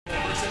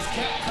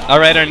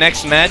Alright, our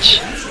next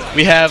match,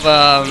 we have,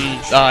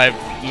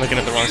 I'm looking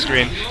at the wrong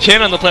screen.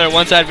 Chin on the player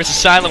 1 side versus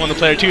Sylo on the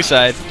player 2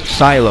 side.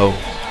 Sylo.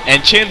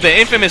 And Chin, the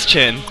infamous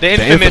Chin. The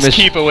infamous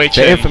keep away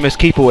Chin. The infamous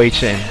keep away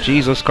Chin.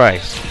 Jesus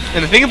Christ.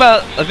 And the thing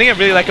I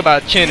really like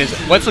about Chin is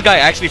once the guy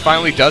actually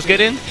finally does get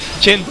in,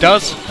 Chin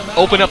does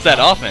open up that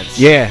offense.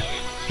 Yeah.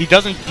 He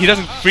doesn't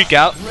freak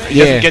out. He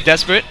doesn't get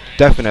desperate.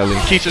 Definitely.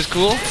 Keeps us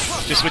cool.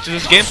 Just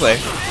switches his gameplay.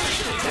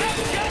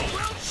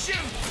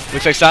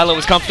 Looks like Sylo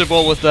was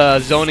comfortable with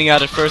zoning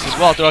out at first as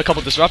well. Throw a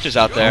couple disruptors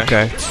out there.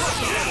 Okay.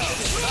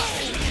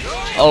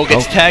 Oh,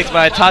 gets tagged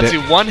by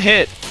Tatsu. One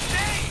hit.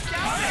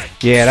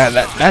 Yeah,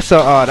 that's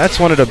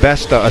one of the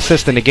best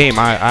assists in the game.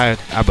 I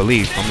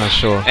believe. I'm not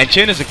sure. And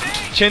Chin does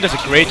a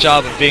great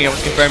job of being able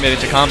to confirm it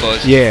into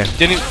combos. Yeah.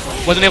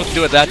 Wasn't able to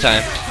do it that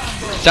time.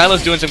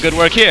 Sylo's doing some good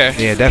work here.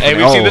 Yeah, definitely. Hey,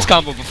 we've seen this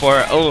combo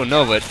before. Oh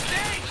no, but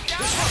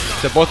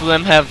so both of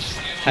them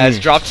has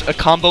dropped a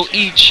combo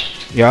each.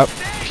 Yep.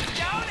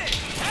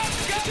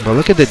 But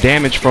look at the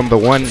damage from the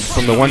one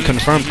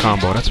confirmed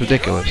combo. That's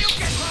ridiculous.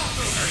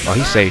 Oh,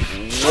 he's safe.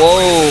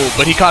 Whoa!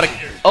 But he caught a.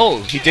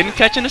 Oh, he didn't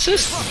catch an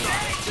assist.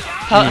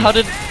 How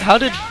did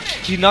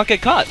he not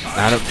get caught?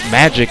 Out of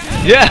magic.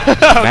 Yeah.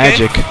 Okay.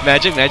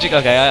 Magic.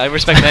 Okay, I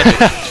respect magic.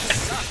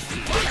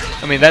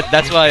 I mean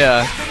that's why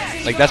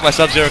that's why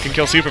Sub-Zero can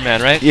kill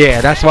Superman, right?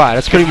 Yeah, that's why.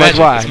 That's pretty much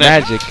why.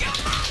 Magic.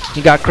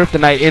 He got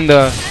kryptonite in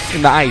the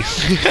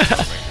ice.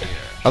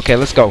 Okay,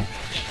 let's go.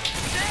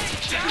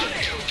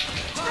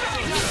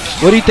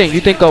 What do you think? You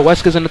think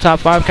Wesker's in the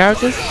top 5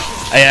 characters?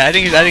 Yeah, I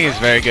think he's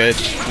very good.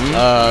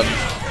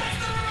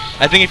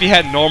 I think if he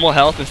had normal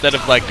health instead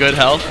of like good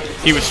health,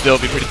 he would still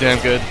be pretty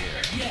damn good.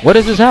 What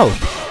is his health?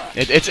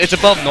 It's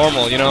above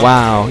normal, you know.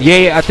 Wow.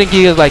 Yeah, I think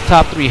he is like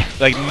top 3.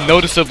 Like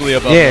noticeably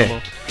above normal.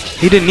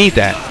 He didn't need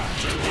that.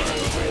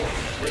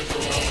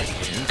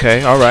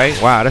 Okay. All right.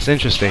 Wow, that's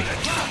interesting.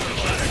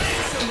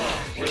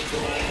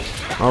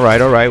 All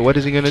right. What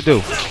is he gonna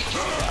do?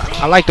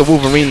 I like the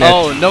Wolverine.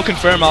 Oh, no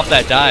confirm off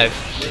that dive.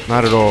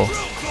 Not at all.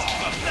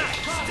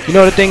 You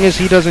know the thing is,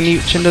 Chin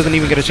doesn't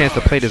even get a chance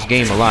to play this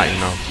game a lot, you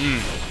know.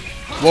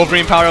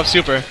 Wolverine power up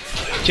super.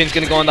 Chin's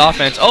gonna go on the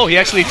offense. Oh, he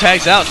actually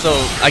tags out, so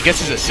I guess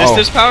his assist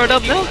is powered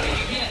up now.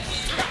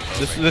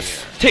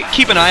 Let's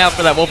keep an eye out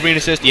for that Wolverine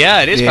assist.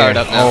 Yeah, it is powered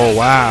up now. Oh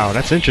wow,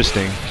 that's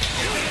interesting.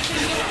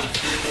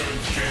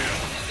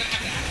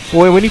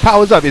 Boy, when he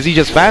powers up, is he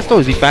just faster or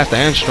is he faster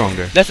and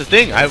stronger? That's the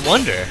thing, I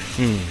wonder.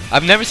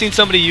 I've never seen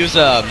somebody use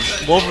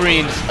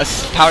Wolverine's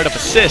powered up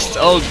assist.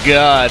 Oh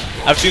god,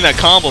 I've seen that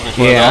combo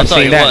before. Yeah, I've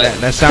seen that.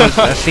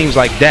 That seems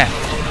like death.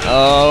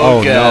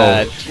 Oh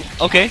god.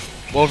 No. Okay,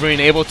 Wolverine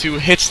able to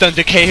hit stun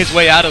decay his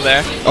way out of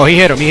there. Oh, he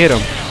hit him.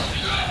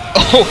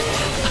 Oh,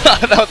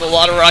 that was a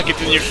lot of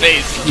rockets in your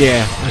face.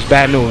 Yeah, that's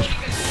bad news.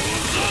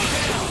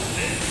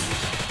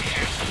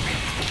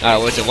 Alright,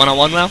 what is it,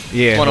 one-on-one now?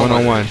 Yeah,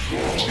 one-on-one.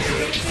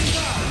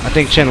 I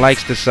think Chin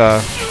likes this. I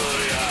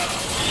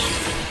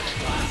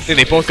think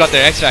they both got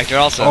their X Factor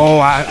also. Oh,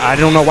 I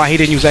don't know why he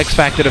didn't use X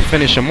Factor to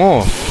finish him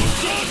off.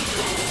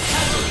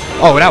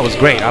 Oh, that was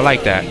great. I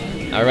like that.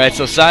 Alright,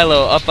 so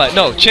Sylo up by...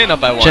 No, Chin up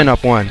by 1. Chin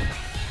up 1.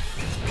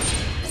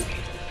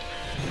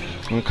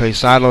 Okay,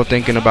 Sylo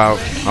thinking about...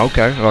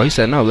 Okay. Oh, he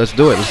said no. Let's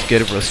do it. Let's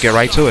get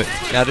right to it.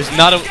 Now, this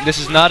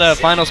is not a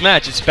finals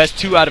match. It's best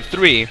 2 out of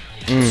 3.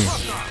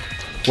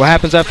 What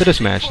happens after this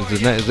match?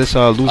 Is this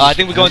loser? I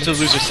think we go into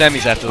loser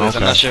semis after this. Okay.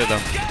 I'm not sure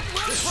though.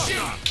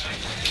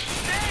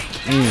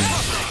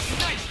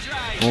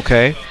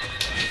 Okay.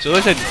 So it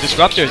looks like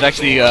Disruptor is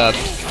actually.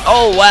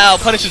 Oh wow!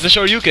 Punishes the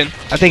Shoryuken.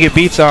 I think it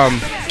beats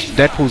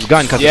Deadpool's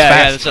gun because it's fast.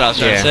 Yeah, that's what I was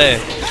trying to say.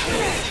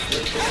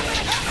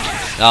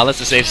 Oh, that's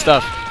the safe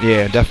stuff.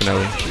 Yeah,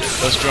 definitely.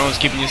 Those drones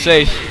keeping you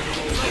safe.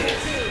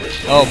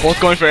 Oh,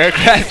 both going for air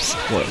grabs.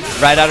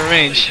 Right out of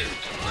range.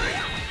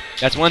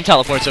 That's 1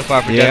 teleport so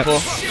far for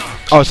Deadpool.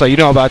 Oh, so you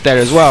know about that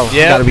as well.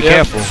 Yeah. You gotta be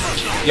careful.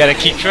 You gotta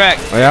keep track.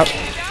 Yep.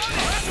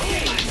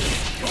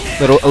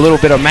 A little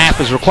bit of math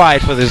is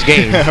required for this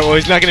game. Well,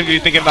 he's not gonna be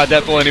thinking about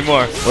Deadpool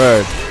anymore.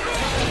 Word.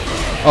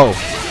 Oh,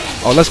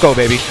 let's go,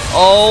 baby.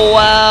 Oh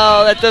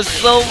wow, that does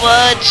so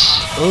much.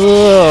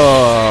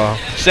 Ugh.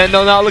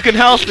 Sentinel not looking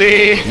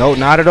healthy. No,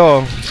 not at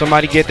all.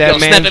 Somebody get that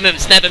man.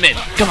 Snap him in.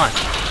 Come on.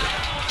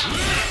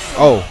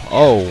 Whoa.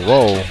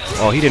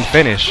 Oh, he didn't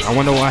finish. I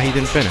wonder why he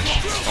didn't finish.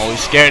 Oh, he's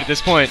scared at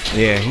this point.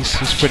 Yeah,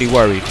 he's pretty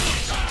worried.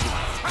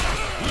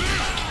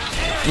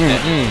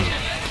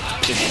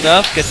 Good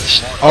stuff.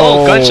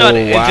 Gunshot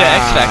into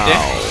X Factor.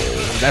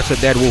 That's a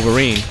dead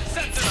Wolverine.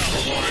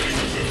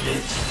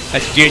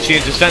 That's GHC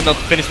into Sentinel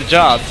to finish the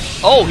job.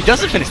 Oh, he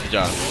doesn't finish the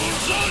job.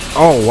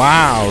 Oh,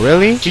 wow.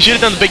 Really? He should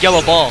have done the big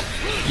yellow ball.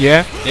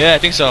 Yeah? Yeah, I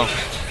think so.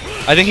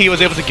 I think he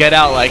was able to get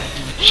out, like,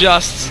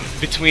 just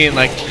between,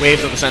 like,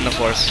 waves of the Sentinel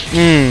Force.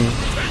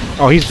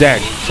 Oh, he's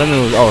dead.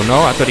 Oh,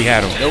 no? I thought he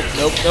had him. Nope.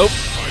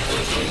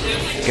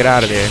 Get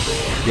out of there.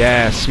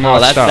 Yeah,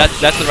 smart stuff.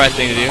 That's the right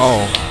thing to do.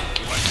 Oh.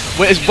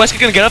 Wait, is Wesker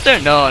going to get up there?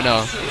 No.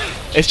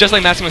 It's just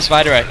like Maximum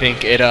Spider, I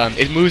think.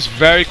 It moves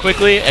very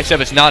quickly,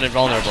 except it's not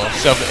invulnerable,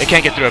 so it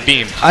can't get through a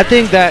beam. I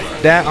think that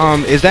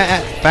is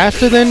that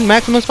faster than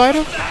Maximum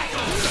Spider?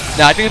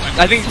 No, I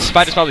think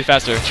Spider's probably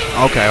faster.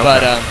 Okay.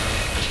 But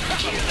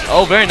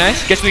oh, very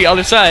nice. Gets to the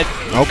other side.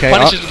 Okay.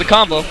 Punishes with the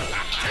combo.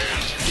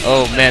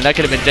 Oh man, that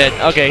could have been dead.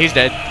 Okay, he's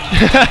dead.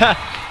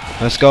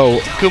 Let's go.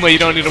 Akuma, you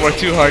don't need to work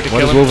too hard to kill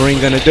him. What is Wolverine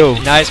gonna do?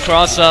 Nice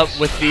cross up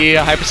with the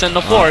Hyper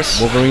Sentinel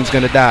Force. Wolverine's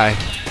gonna die.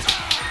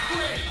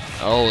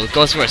 Oh, it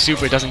goes for a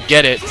super, doesn't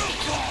get it.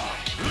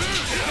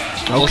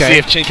 We'll see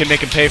if Chin can make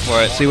him pay for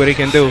it. See what he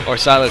can do. Or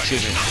Sylo,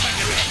 excuse me.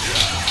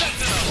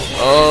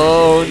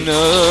 Oh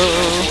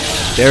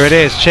no. There it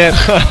is, Chip.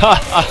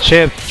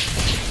 Chip.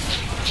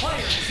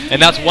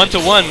 And that's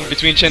 1-to-1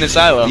 between Chin and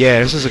Sylo. Yeah,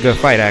 this is a good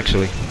fight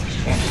actually.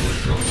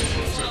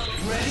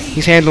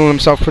 He's handling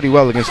himself pretty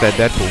well against that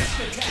Deadpool.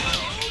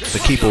 It's a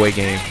keep away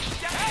game.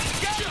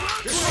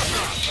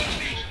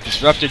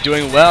 Disruptor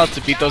doing well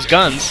to beat those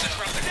guns.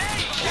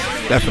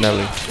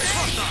 Definitely.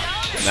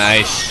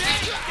 Nice.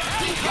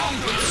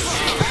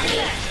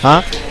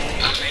 Huh?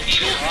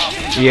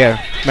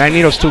 Yeah,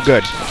 Magneto's too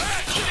good.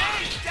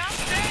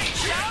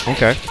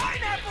 Okay.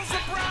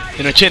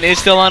 You know, Chin is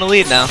still on a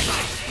lead now.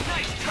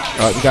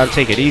 You gotta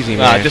take it easy,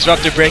 man.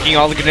 Disruptor breaking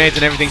all the grenades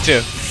and everything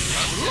too.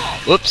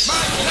 Whoops.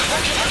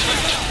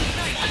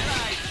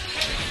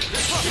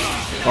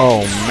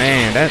 Oh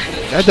man,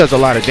 that does a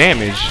lot of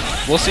damage.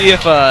 We'll see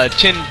if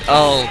Chin.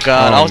 Oh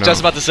god, I was just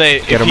about to say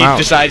if he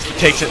decides to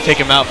take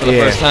him out for the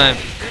first time.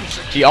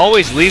 He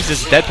always leaves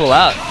this Deadpool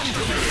out.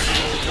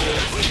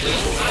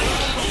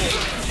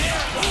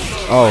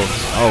 Oh,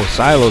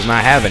 Sylo's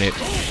not having it.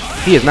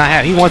 He is not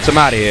having. He wants him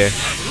out of here.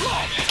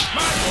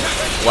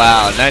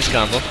 Wow, nice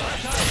combo.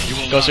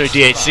 Goes for a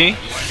DHC.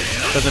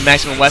 Does a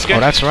maximum Wesker. Oh,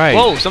 that's right.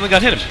 Whoa, someone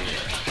got hit him.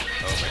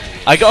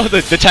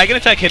 The tag and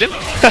attack hit him.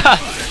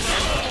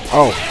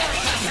 Oh.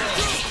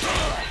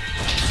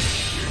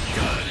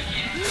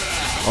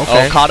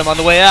 Okay. Oh, caught him on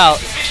the way out.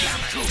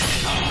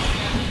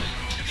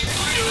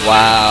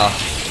 Wow.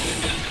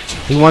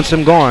 He wants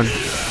him gone.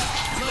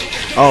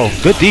 Oh,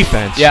 good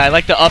defense. Yeah, I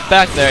like the up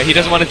back there. He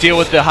doesn't want to deal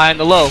with the high and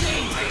the low.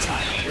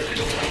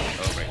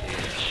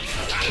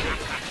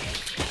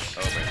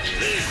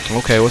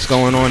 Okay, what's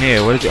going on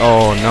here? What is?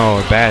 Oh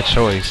no, bad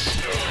choice.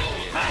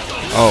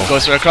 Oh.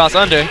 Goes for a cross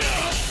under.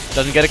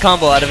 Doesn't get a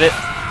combo out of it.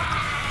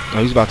 Oh,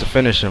 he's about to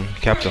finish him.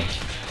 Kept him.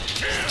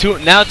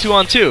 Now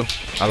 2-on-2.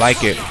 I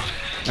like it.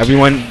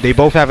 Everyone, they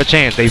both have a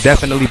chance. They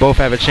definitely both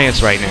have a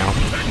chance right now.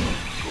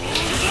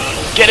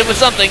 Get him with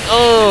something.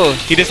 Oh,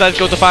 he decides to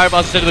go with the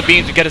fireballs instead of the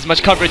beams to get as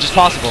much coverage as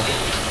possible.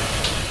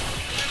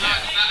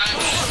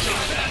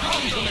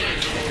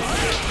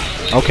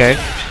 Okay.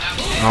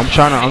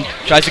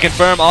 Tries to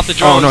confirm off the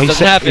drone. Oh no,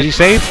 doesn't happen. Is he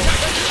safe?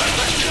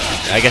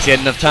 I guess he had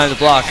enough time to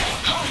block.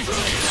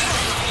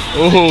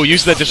 Ooh,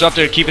 use the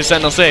disruptor to keep his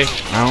Sentinel safe.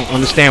 I don't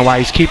understand why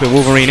he's keeping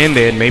Wolverine in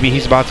there. Maybe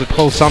he's about to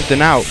pull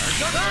something out.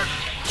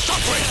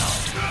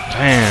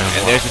 Damn.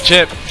 And there's the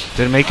chip.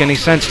 Didn't make any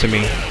sense to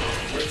me.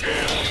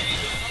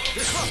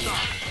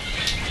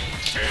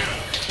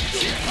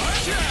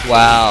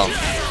 Wow.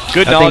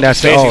 Good knowledge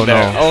spacing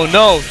there. No. Oh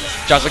no.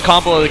 Drops a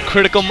combo at a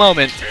critical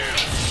moment.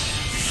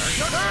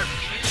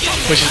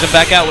 Pushes him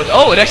back out with.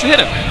 Oh, it actually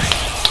hit him.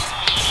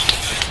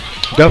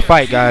 Good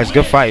fight, guys.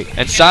 Good fight.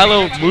 And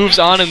Sylo moves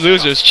on and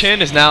loses. Chin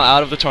is now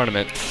out of the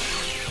tournament.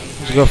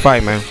 It's a good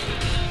fight, man.